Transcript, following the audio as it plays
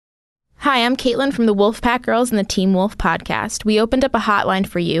Hi, I'm Kaitlyn from the Wolfpack Girls and the Team Wolf podcast. We opened up a hotline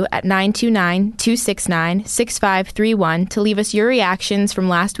for you at 929-269-6531 to leave us your reactions from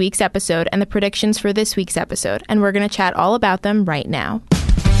last week's episode and the predictions for this week's episode, and we're going to chat all about them right now.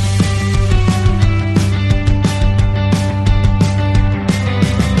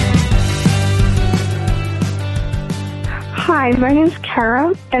 Hi, my name's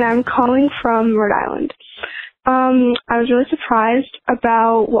Kara, and I'm calling from Rhode Island. I was really surprised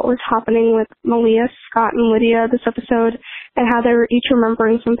about what was happening with Malia, Scott, and Lydia this episode, and how they were each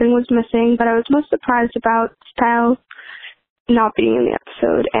remembering something was missing, but I was most surprised about Styles not being in the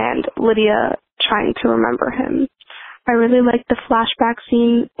episode and Lydia trying to remember him. I really liked the flashback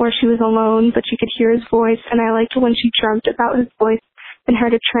scene where she was alone, but she could hear his voice, and I liked when she dreamt about his voice and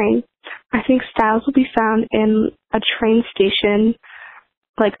heard a train. I think Styles will be found in a train station,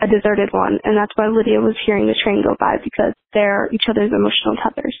 like a deserted one, and that's why Lydia was hearing the train go by, because they're each other's emotional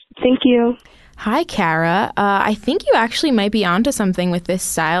tethers. Thank you. Hi, Kara. I think you actually might be onto something with this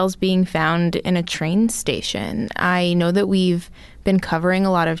Styles being found in a train station. I know that we've been covering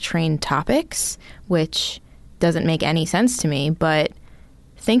a lot of train topics, which doesn't make any sense to me, but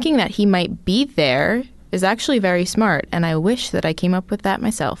thinking that he might be there is actually very smart, and I wish that I came up with that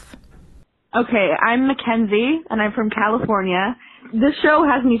myself. Okay, I'm Mackenzie, and I'm from California. This show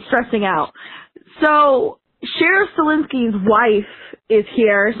has me stressing out. So, Sheriff Stilinski's wife is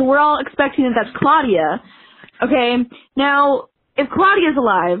here, so we're all expecting that that's Claudia. Okay, now, if Claudia's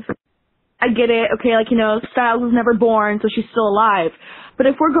alive, I get it. Okay, Styles was never born, so she's still alive. But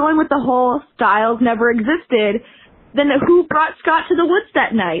if we're going with the whole Styles never existed, then who brought Scott to the woods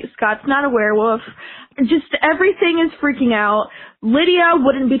that night? Scott's not a werewolf. Just everything is freaking out. Lydia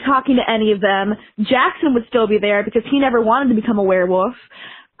wouldn't be talking to any of them. Jackson would still be there because he never wanted to become a werewolf.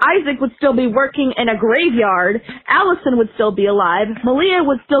 Isaac would still be working in a graveyard. Allison would still be alive. Malia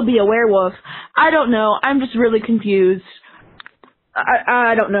would still be a werewolf. I don't know. I'm just really confused.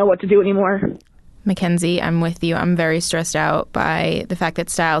 I don't know what to do anymore. Mackenzie, I'm with you. I'm very stressed out by the fact that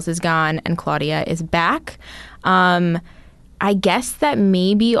Styles is gone and Claudia is back. I guess that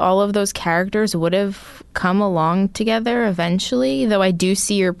maybe all of those characters would have come along together eventually, though I do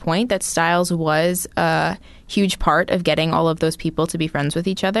see your point that Styles was a huge part of getting all of those people to be friends with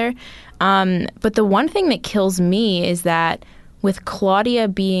each other. But the one thing that kills me is that with Claudia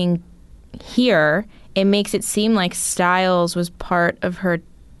being here, it makes it seem like Styles was part of her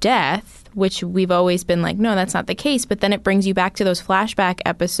death, which we've always been like, no, that's not the case. But then it brings you back to those flashback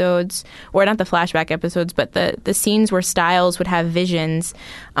episodes, or not the flashback episodes, but the scenes where Styles would have visions,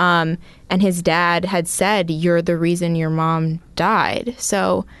 and his dad had said, you're the reason your mom died.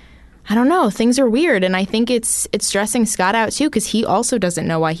 So I don't know. Things are weird. And I think it's stressing Scott out, too, because he also doesn't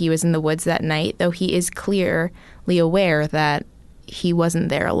know why he was in the woods that night, though he is clearly aware that he wasn't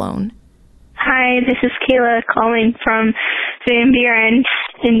there alone. Hi, this is Kayla calling from Van Buren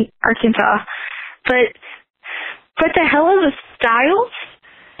in Arkansas. But the hell is a Styles?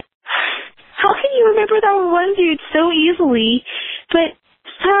 How can you remember that one dude so easily? But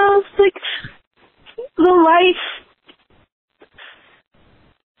Styles, the life.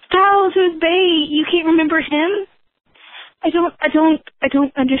 Styles was Bay. You can't remember him? I don't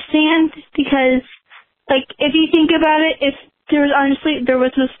understand, because, if you think about it, if there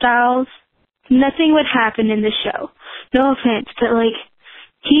was no Styles, nothing would happen in the show. No offense, but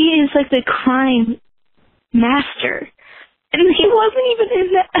he is the crime master. And he wasn't even in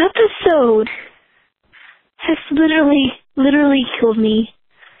the episode. That's literally killed me.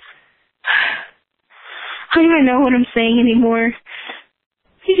 I don't even know what I'm saying anymore.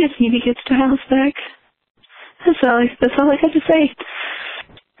 You just need to get Styles back. That's all I have to say.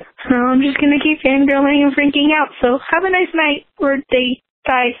 I'm just gonna keep fangirling and freaking out, so have a nice night or day.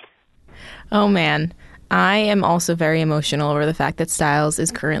 Bye. Oh, man. I am also very emotional over the fact that Styles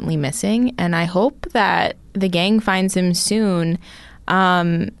is currently missing, and I hope that the gang finds him soon.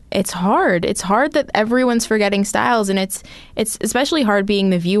 It's hard. It's hard that everyone's forgetting Styles, and it's especially hard being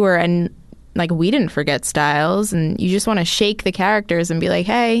the viewer, and we didn't forget Styles, and you just want to shake the characters and be like,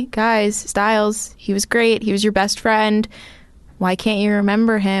 hey, guys, Styles, he was great. He was your best friend. Why can't you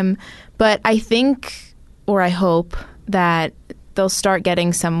remember him? But I think, or I hope, that they'll start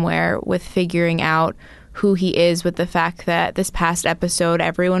getting somewhere with figuring out who he is, with the fact that this past episode,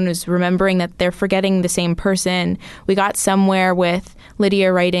 everyone was remembering that they're forgetting the same person. We got somewhere with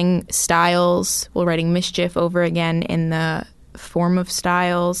Lydia writing writing Mischief over again in the form of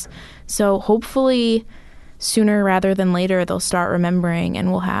Styles. So hopefully sooner rather than later, they'll start remembering and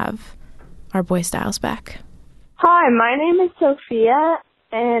we'll have our boy Styles back. Hi, my name is Sophia,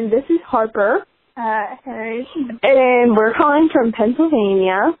 and this is Harper. Hey. And we're calling from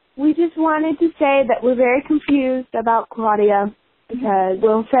Pennsylvania. We just wanted to say that we're very confused about Claudia because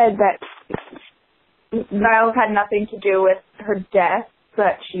Will said that Stiles had nothing to do with her death,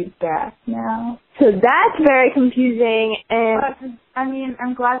 but she's back now. So that's very confusing. And I mean,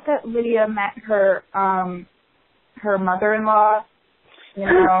 I'm glad that Lydia met her mother-in-law. You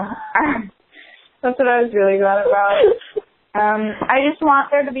know, that's what I was really glad about. I just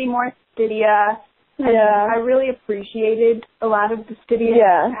want there to be more Stydia. Yeah. I really appreciated a lot of the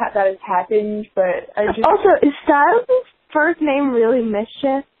Stydia that has happened, but I just... Also, is Stiles' first name really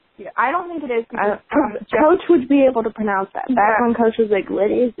Mischief? Yeah, I don't think it is. Coach would be able to pronounce that. Back when Coach was like,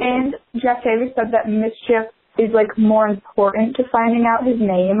 Lydia. And Jeff Davis said that Mischief is like more important to finding out his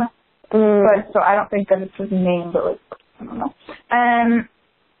name. But so I don't think that it's his name, but like, I don't know.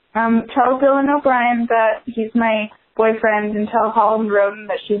 Tell Dylan O'Brien that he's my boyfriend, and tell Holland Roden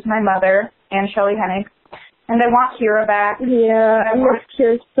that she's my mother, and Shelley Hennig. And I want Kira back. Yeah, I miss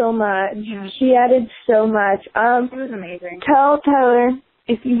Kira so much. Mm-hmm. She added so much. She was amazing. Tell Tyler,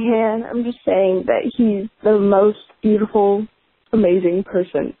 if you can, I'm just saying that he's the most beautiful, amazing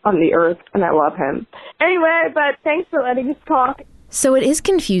person on the earth, and I love him. Anyway, but thanks for letting us talk. So it is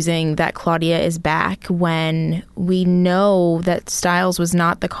confusing that Claudia is back when we know that Stiles was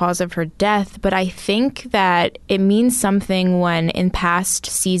not the cause of her death, but I think that it means something when in past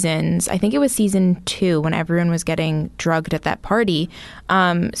seasons, I think it was season 2 when everyone was getting drugged at that party,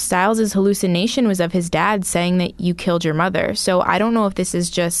 Stiles' hallucination was of his dad saying that you killed your mother. So I don't know if this is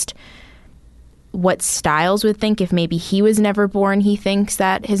just what Stiles would think if maybe he was never born. He thinks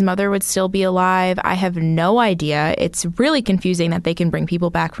that his mother would still be alive. I have no idea. It's really confusing that they can bring people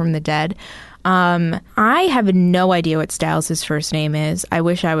back from the dead. I have no idea what Stiles' first name is. I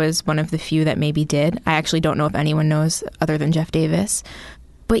wish I was one of the few that maybe did. I actually don't know if anyone knows other than Jeff Davis.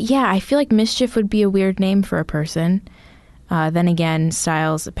 But yeah, I feel like Mischief would be a weird name for a person. Then again,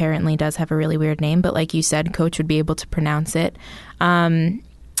 Stiles apparently does have a really weird name, but like you said, Coach would be able to pronounce it.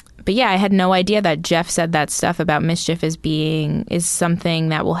 But yeah, I had no idea that Jeff said that stuff about Mischief is something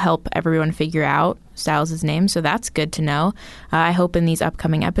that will help everyone figure out Stiles' name. So that's good to know. I hope in these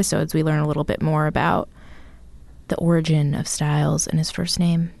upcoming episodes we learn a little bit more about the origin of Stiles and his first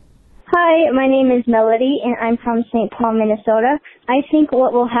name. Hi, my name is Melody, and I'm from St. Paul, Minnesota. I think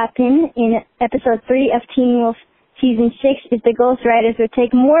what will happen in episode 3 of Teen Wolf Season 6 is the Ghost Riders will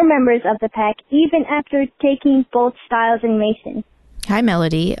take more members of the pack, even after taking both Stiles and Mason. Hi,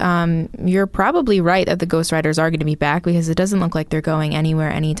 Melody. You're probably right that the Ghost Riders are going to be back because it doesn't look like they're going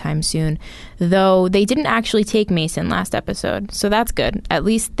anywhere anytime soon. Though they didn't actually take Mason last episode, so that's good. At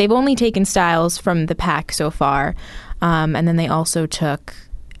least they've only taken Stiles from the pack so far. And then they also took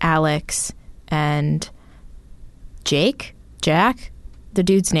Alex and Jack, the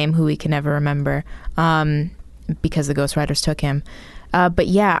dude's name who we can never remember, because the Ghost Riders took him. But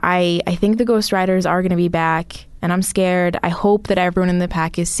yeah, I think the Ghost Riders are going to be back, and I'm scared. I hope that everyone in the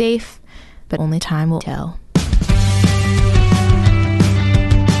pack is safe, but only time will tell.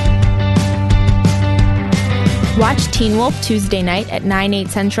 Watch Teen Wolf Tuesday night at 9/8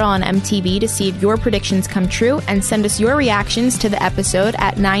 Central on MTV to see if your predictions come true, and send us your reactions to the episode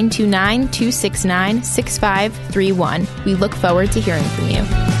at 929-269-6531. We look forward to hearing from you.